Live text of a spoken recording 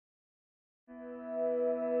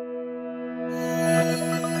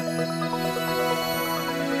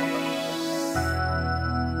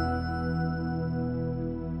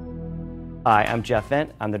Hi, I'm Jeff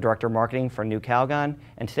Vent. I'm the Director of Marketing for Nu-Calgon,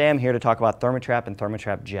 and today I'm here to talk about ThermoTrap and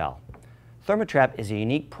ThermoTrap Gel. ThermoTrap is a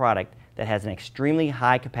unique product that has an extremely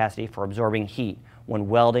high capacity for absorbing heat when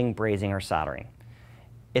welding, brazing, or soldering.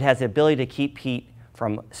 It has the ability to keep heat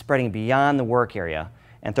from spreading beyond the work area,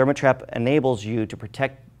 and ThermoTrap enables you to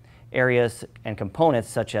protect areas and components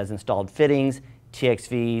such as installed fittings,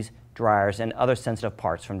 TXVs, dryers, and other sensitive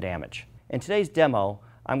parts from damage. In today's demo,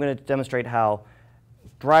 I'm going to demonstrate how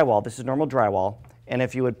drywall, this is normal drywall, and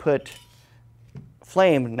if you would put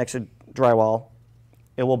flame next to drywall,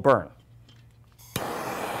 it will burn.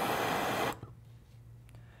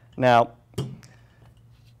 Now,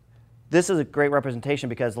 this is a great representation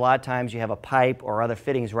because a lot of times you have a pipe or other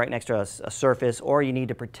fittings right next to a surface, or you need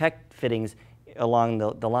to protect fittings along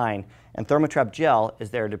the line, and ThermoTrap Gel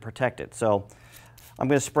is there to protect it. So I'm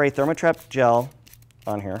going to spray ThermoTrap Gel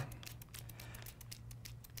on here.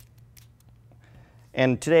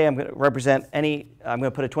 And today I'm going to represent I'm going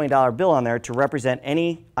to put a $20 bill on there to represent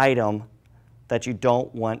any item that you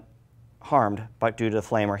don't want harmed due to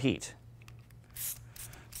flame or heat.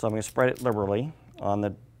 So I'm going to spread it liberally on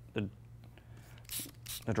the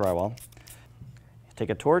drywall. Take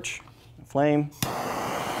a torch, flame,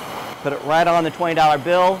 put it right on the $20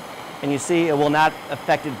 bill, and you see it will not be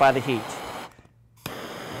affected by the heat.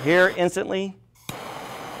 Here, instantly,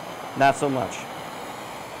 not so much.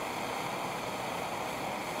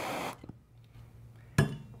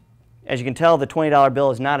 As you can tell, the $20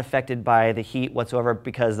 bill is not affected by the heat whatsoever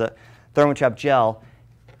because the ThermoTrap Gel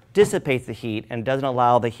dissipates the heat and doesn't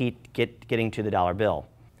allow the heat getting to the dollar bill.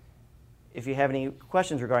 If you have any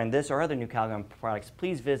questions regarding this or other Nu-Calgon products,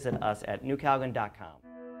 please visit us at Nu-Calgon.com.